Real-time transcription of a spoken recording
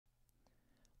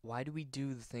Why do we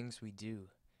do the things we do?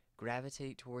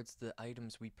 Gravitate towards the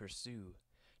items we pursue.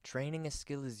 Training a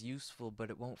skill is useful,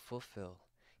 but it won't fulfill.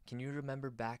 Can you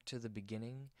remember back to the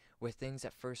beginning, where things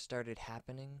at first started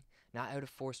happening, not out of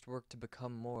forced work to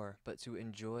become more, but to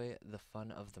enjoy the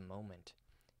fun of the moment?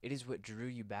 It is what drew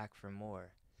you back for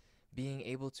more. Being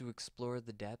able to explore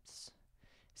the depths,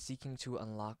 seeking to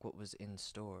unlock what was in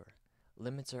store.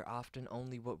 Limits are often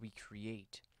only what we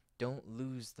create. Don't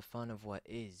lose the fun of what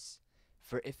is.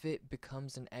 For if it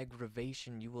becomes an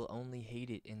aggravation, you will only hate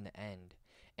it in the end.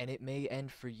 And it may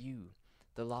end for you.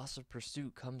 The loss of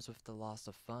pursuit comes with the loss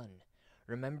of fun.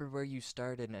 Remember where you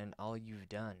started and all you've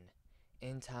done.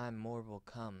 In time, more will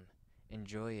come.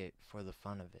 Enjoy it for the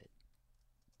fun of it.